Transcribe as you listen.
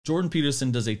Jordan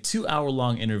Peterson does a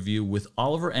 2-hour-long interview with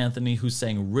Oliver Anthony, who's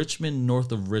saying Richmond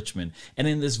north of Richmond. And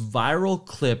in this viral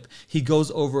clip, he goes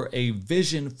over a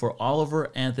vision for Oliver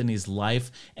Anthony's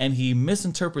life, and he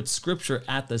misinterprets scripture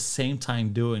at the same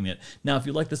time doing it. Now, if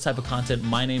you like this type of content,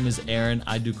 my name is Aaron.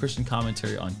 I do Christian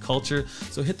commentary on culture.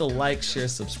 So hit the like, share,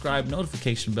 subscribe,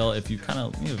 notification bell if you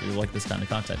if you like this kind of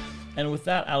content. And with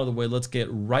that out of the way, let's get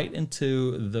right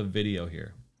into the video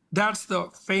here. That's the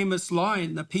famous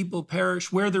line, the people perish.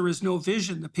 Where there is no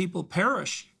vision, the people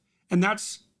perish. And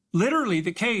that's literally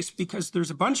the case, because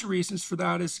there's a bunch of reasons for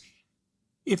that. Is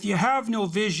if you have no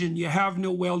vision, you have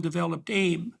no well-developed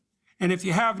aim. And if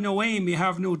you have no aim, you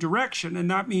have no direction.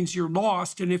 And that means you're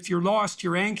lost. And if you're lost,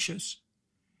 you're anxious.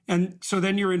 And so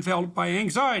then you're enveloped by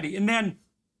anxiety. And then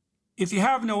if you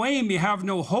have no aim, you have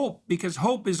no hope, because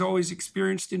hope is always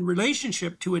experienced in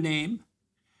relationship to an aim.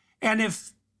 And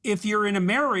if you're in a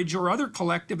marriage or other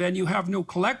collective and you have no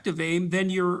collective aim, then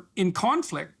you're in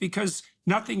conflict because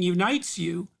nothing unites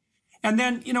you. And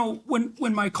then,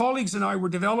 when my colleagues and I were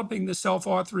developing the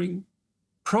self-authoring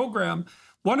program,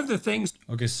 one of the things...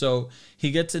 Okay, so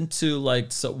he gets into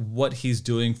what he's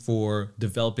doing for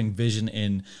developing vision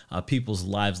in people's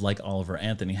lives like Oliver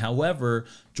Anthony. However,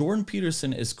 Jordan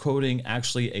Peterson is quoting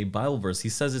actually a Bible verse. He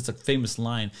says it's a famous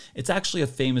line. It's actually a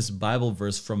famous Bible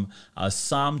verse from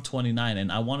Psalm 29.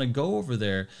 And I want to go over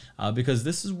there because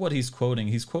this is what he's quoting.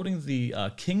 He's quoting the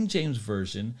King James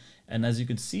Version. And as you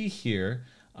can see here,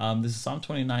 this is Psalm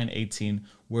 29:18,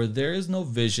 where there is no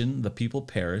vision, the people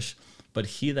perish. But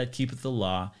he that keepeth the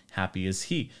law, happy is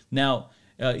he. Now,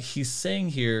 he's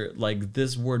saying here,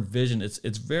 this word vision, this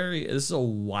is a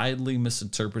widely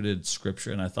misinterpreted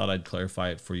scripture, and I thought I'd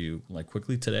clarify it for you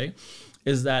quickly today,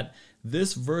 is that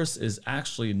this verse is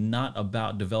actually not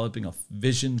about developing a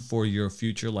vision for your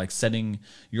future, like setting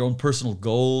your own personal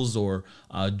goals or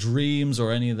dreams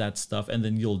or any of that stuff, and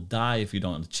then you'll die if you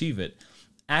don't achieve it.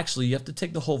 Actually, you have to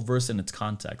take the whole verse in its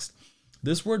context.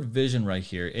 This word vision right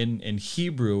here in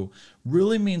Hebrew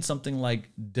really means something like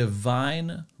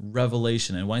divine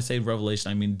revelation. And when I say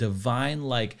revelation, I mean divine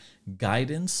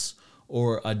guidance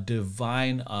or a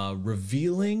divine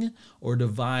revealing or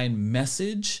divine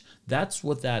message. That's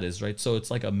what that is, right? So it's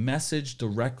like a message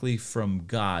directly from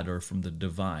God or from the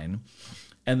divine.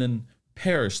 And then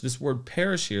perish, this word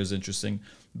perish here is interesting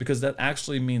because that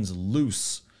actually means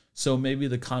loose. So maybe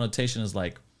the connotation is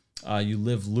you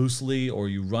live loosely, or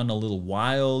you run a little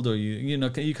wild, or you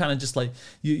kind of just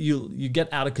you get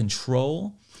out of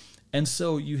control. And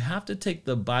so you have to take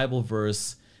the Bible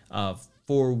verse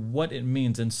for what it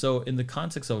means. And so in the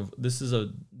context of, this is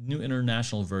a New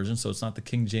International Version, so it's not the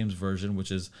King James Version, which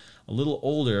is a little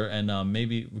older and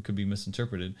maybe it could be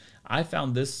misinterpreted. I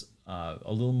found this a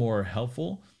little more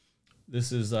helpful.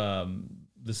 This is in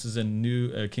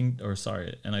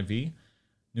NIV,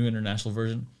 New International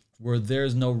Version, where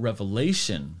there's no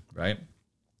revelation, right?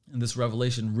 And this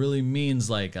revelation really means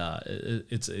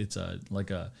it's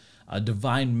a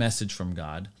divine message from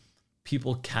God.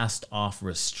 People cast off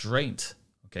restraint.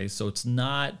 Okay, so it's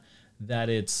not that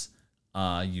it's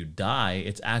you die.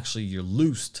 It's actually you're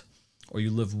loosed or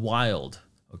you live wild.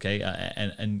 Okay,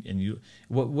 and you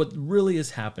what really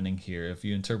is happening here, if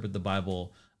you interpret the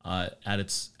Bible at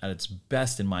its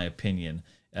best, in my opinion,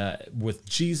 with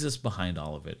Jesus behind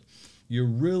all of it. You're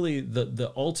really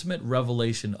the ultimate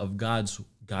revelation of God's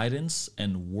guidance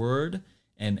and word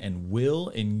and will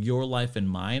in your life and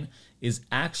mine is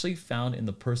actually found in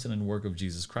the person and work of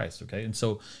Jesus Christ, okay? And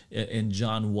so in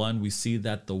John 1, we see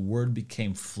that the Word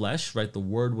became flesh, right? The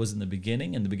Word was in the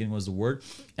beginning was the Word,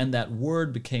 and that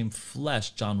Word became flesh,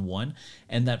 John 1,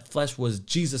 and that flesh was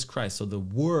Jesus Christ. So the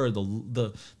Word,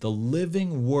 the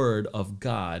living Word of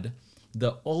God,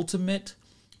 the ultimate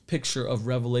picture of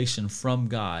revelation from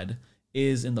God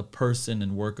is in the person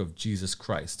and work of Jesus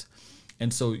Christ.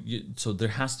 And so there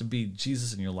has to be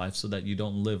Jesus in your life so that you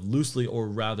don't live loosely, or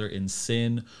rather in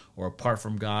sin or apart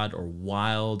from God or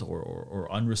wild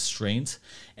or unrestrained.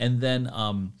 And then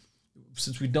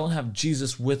since we don't have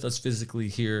Jesus with us physically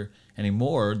here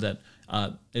anymore, that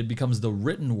it becomes the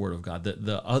written word of God.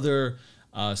 The other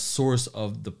source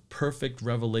of the perfect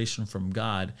revelation from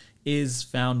God is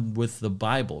found with the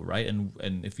Bible, right?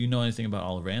 And if you know anything about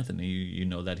Oliver Anthony, you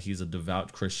know that he's a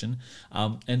devout Christian.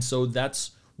 And so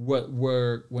that's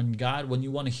when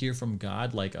you want to hear from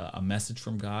God, like a message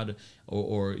from God,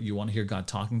 or you want to hear God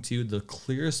talking to you, the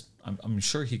clearest, I'm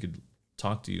sure he could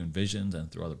talk to you in visions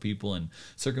and through other people and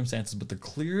circumstances, but the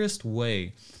clearest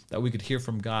way that we could hear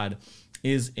from God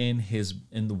is in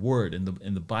the Word, in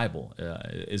the Bible,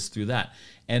 is through that.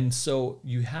 And so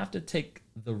you have to take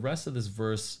the rest of this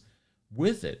verse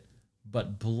with it.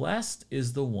 but blessed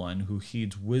is the one who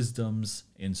heeds wisdom's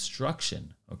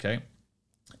instruction. Okay.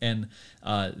 And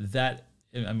that,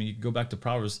 I mean, you can go back to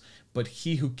Proverbs, but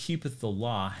he who keepeth the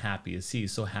law, happy is he.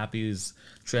 So happy is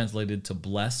translated to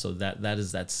blessed. So that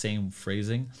is that same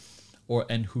phrasing.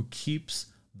 And who keeps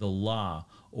the law,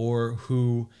 or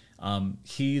who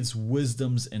heeds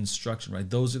wisdom's instruction, right?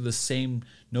 Those are the same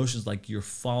notions. Like you're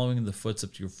following in the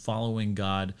footsteps, you're following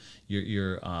God,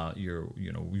 you're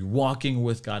walking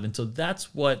with God. And so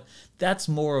that's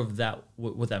more of that,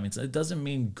 what that means. It doesn't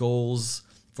mean goals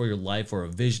for your life or a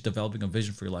vision, developing a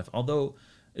vision for your life, although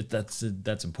that's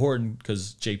important,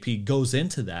 because JP goes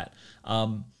into that.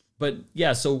 But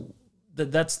yeah, so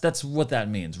that's what that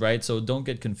means, right? So don't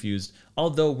get confused,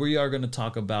 although we are going to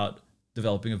talk about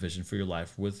developing a vision for your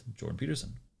life with Jordan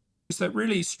Peterson. That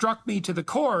really struck me to the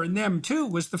core, and them too,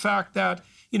 was the fact that,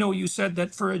 you said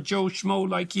that for a Joe Schmo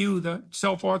like you, the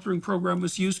self-authoring program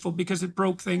was useful because it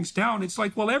broke things down. It's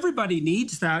like, well, everybody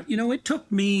needs that. It took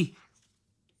me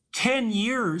 10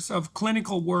 years of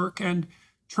clinical work and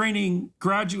training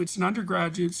graduates and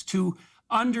undergraduates to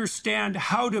understand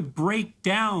how to break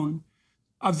down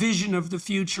a vision of the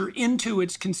future into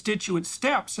its constituent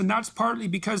steps. And that's partly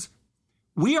because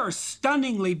we are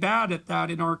stunningly bad at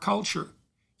that in our culture.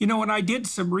 And I did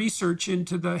some research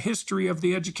into the history of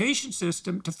the education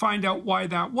system to find out why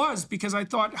that was, because I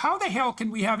thought, how the hell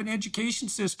can we have an education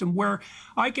system where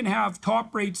I can have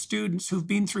top-rate students who've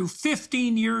been through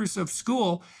 15 years of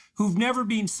school, who've never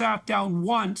been sat down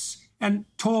once and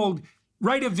told,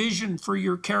 write a vision for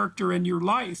your character and your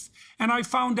life. And I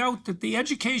found out that the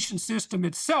education system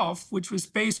itself, which was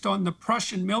based on the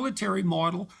Prussian military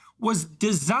model, was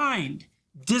designed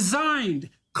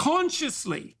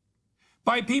consciously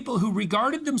by people who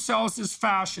regarded themselves as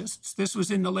fascists. This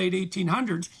was in the late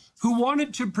 1800s, who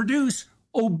wanted to produce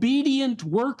obedient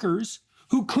workers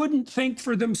who couldn't think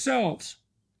for themselves.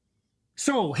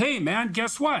 So, hey, man,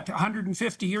 guess what?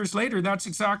 150 years later, that's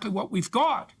exactly what we've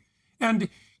got. And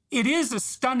it is a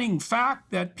stunning fact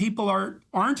that people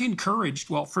aren't encouraged.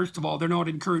 Well, first of all, they're not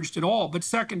encouraged at all. But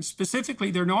second,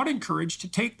 specifically, they're not encouraged to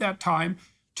take that time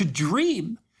to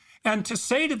dream and to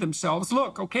say to themselves,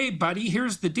 look, okay, buddy,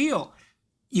 here's the deal.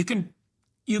 You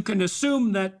can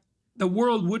assume that the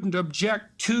world wouldn't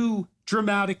object too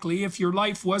dramatically if your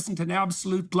life wasn't an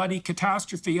absolute bloody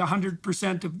catastrophe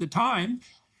 100% of the time.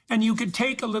 And you could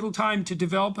take a little time to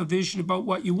develop a vision about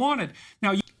what you wanted.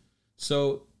 Now,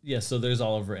 so there's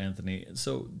Oliver Anthony.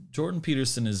 So Jordan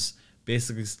Peterson is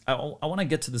basically, I want to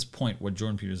get to this point where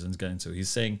Jordan Peterson's getting to. He's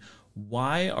saying,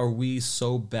 why are we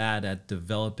so bad at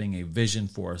developing a vision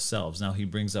for ourselves? Now he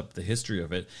brings up the history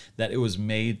of it, that it was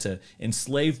made to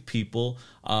enslave people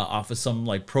off of some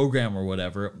like program or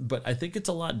whatever. But I think it's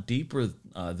a lot deeper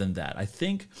than that. I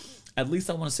think, at least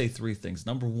I want to say three things.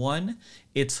 Number one,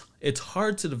 it's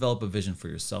hard to develop a vision for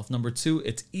yourself. Number two,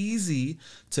 it's easy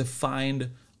to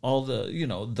find all the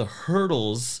the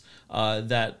hurdles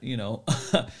that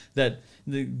that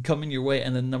come in your way.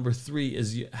 And then number three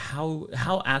is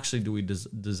how actually do we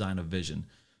design a vision?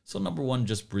 So number one,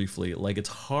 just briefly, like it's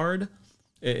hard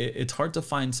to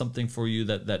find something for you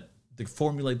that to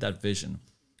formulate that vision.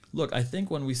 Look, I think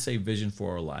when we say vision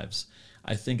for our lives,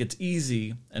 I think it's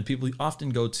easy, and people often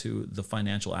go to the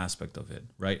financial aspect of it,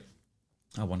 right?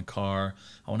 I want a car,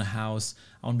 I want a house,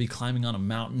 I want to be climbing on a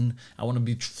mountain, I want to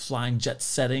be flying, jet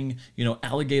setting,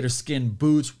 alligator skin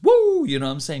boots, woo, what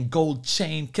I'm saying, gold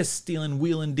chain, kiss stealing,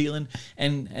 wheeling, dealing,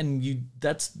 and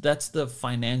that's the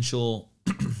financial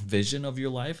vision of your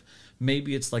life.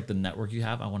 Maybe it's like the network you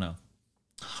have. I want a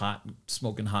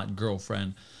smoking hot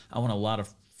girlfriend. I want a lot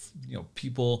of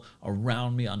people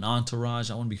around me, an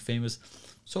entourage. I want to be famous.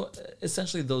 So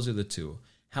essentially those are the two.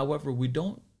 However, we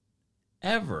don't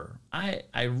ever,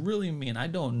 I really mean, I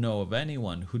don't know of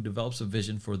anyone who develops a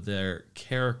vision for their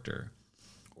character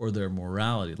or their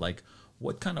morality. Like,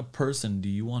 what kind of person do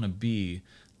you want to be,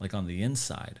 like, on the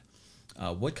inside?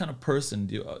 What kind of person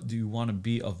do you want to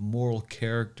be of moral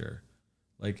character?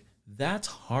 Like, that's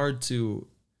hard to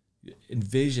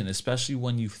envision, especially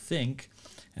when you think,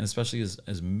 and especially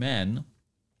as men,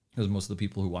 because most of the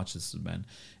people who watch this as men,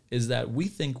 is that we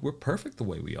think we're perfect the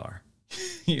way we are.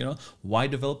 Why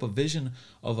develop a vision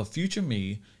of a future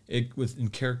me in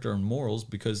character and morals?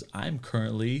 Because I'm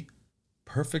currently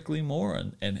perfectly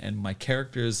moral, and my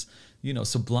character is,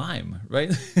 sublime, right?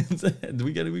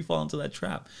 we fall into that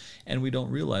trap, and we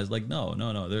don't realize, like, no,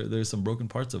 there's some broken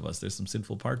parts of us, there's some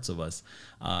sinful parts of us,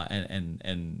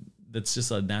 and that's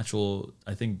just a natural,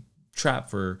 I think, trap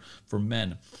for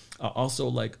men. Also,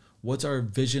 like, what's our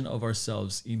vision of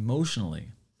ourselves emotionally?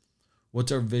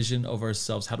 What's our vision of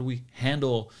ourselves? How do we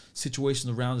handle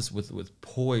situations around us with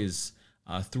poise,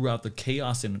 throughout the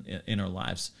chaos in our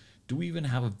lives? Do we even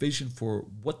have a vision for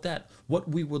what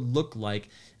we would look like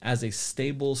as a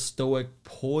stable, stoic,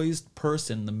 poised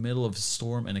person in the middle of a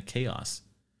storm and a chaos?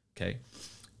 Okay,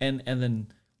 and then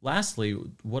lastly,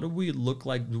 what do we look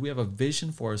like? Do we have a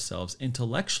vision for ourselves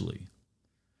intellectually?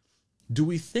 Do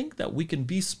we think that we can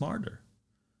be smarter,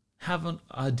 have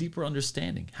a deeper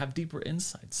understanding, have deeper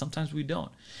insights? Sometimes we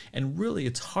don't, and really,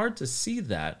 it's hard to see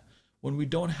that when we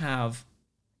don't have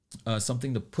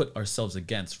something to put ourselves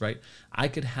against, right? I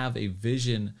could have a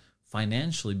vision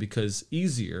financially because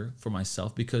easier for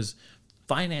myself, because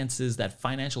finances, that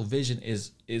financial vision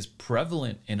is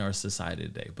prevalent in our society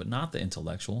today, but not the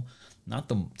intellectual,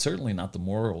 certainly not the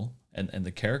moral and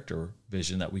the character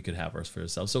vision that we could have for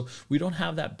ourselves. So we don't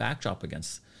have that backdrop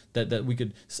against that we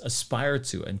could aspire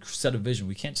to and set a vision.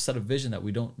 We can't set a vision that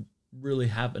we don't really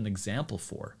have an example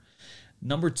for.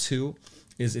 Number two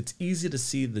is it's easy to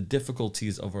see the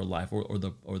difficulties of our life or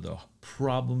the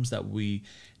problems that we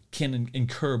can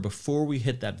incur before we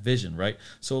hit that vision, right?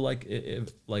 So like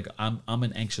I'm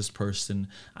an anxious person,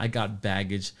 I got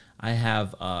baggage,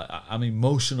 I'm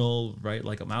emotional, right?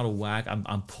 Like I'm out of whack,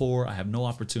 I'm poor, I have no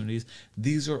opportunities.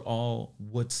 These are all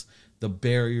what's the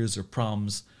barriers or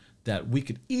problems that we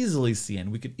could easily see,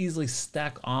 and we could easily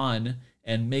stack on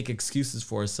and make excuses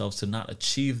for ourselves to not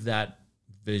achieve that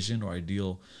vision or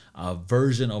ideal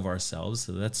version of ourselves.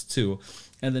 So that's two.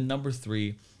 And then number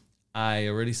three, I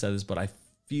already said this, but I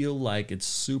feel like it's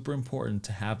super important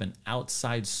to have an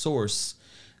outside source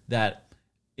that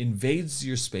invades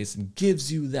your space and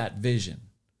gives you that vision.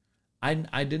 I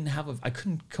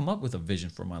couldn't come up with a vision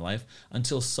for my life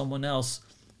until someone else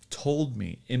told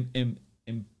me,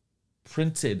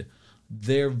 imprinted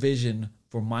their vision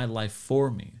for my life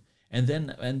for me. And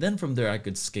then from there I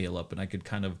could scale up and I could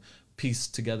kind of piece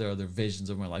together other visions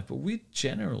of my life. But we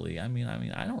generally, I mean,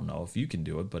 I don't know if you can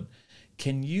do it, but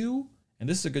can you, and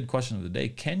this is a good question of the day,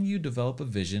 can you develop a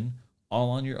vision all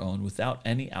on your own without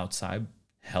any outside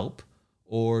help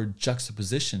or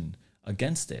juxtaposition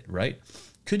against it, right?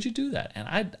 Could you do that? And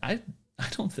I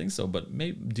don't think so, but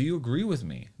do you agree with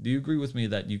me? Do you agree with me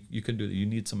that you could do that? You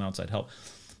need some outside help.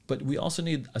 But we also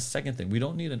need a second thing. We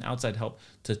don't need an outside help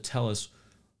to tell us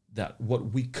that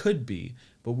what we could be,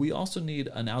 but we also need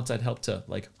an outside help to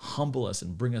like humble us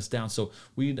and bring us down. So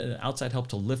we need an outside help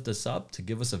to lift us up, to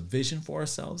give us a vision for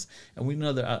ourselves. And we need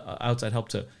another outside help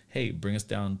to, hey, bring us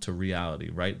down to reality,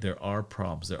 right? There are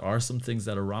problems. There are some things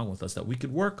that are wrong with us that we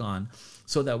could work on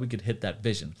so that we could hit that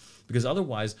vision. Because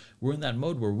otherwise, we're in that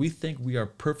mode where we think we are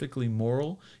perfectly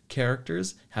moral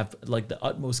characters, have like the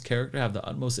utmost character, have the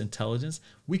utmost intelligence.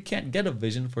 We can't get a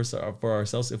vision for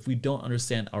ourselves if we don't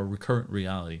understand our current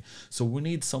reality. So we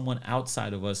need someone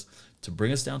outside of us to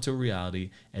bring us down to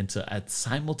reality and to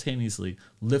simultaneously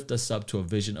lift us up to a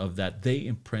vision of that they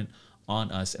imprint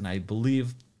on us. And I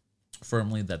believe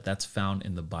firmly that that's found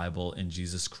in the Bible, in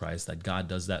Jesus Christ, that God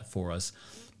does that for us,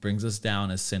 brings us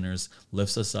down as sinners,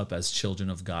 lifts us up as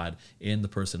children of God in the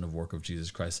person and work of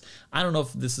Jesus Christ. I don't know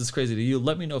if this is crazy to you.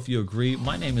 Let me know if you agree.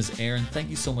 My name is Aaron.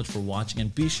 Thank you so much for watching,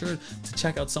 and be sure to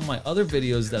check out some of my other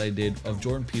videos that I did of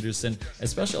Jordan Peterson.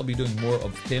 Especially, I'll be doing more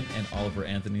of him and Oliver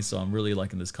Anthony, so I'm really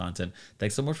liking this content.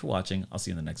 Thanks so much for watching. I'll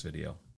see you in the next video.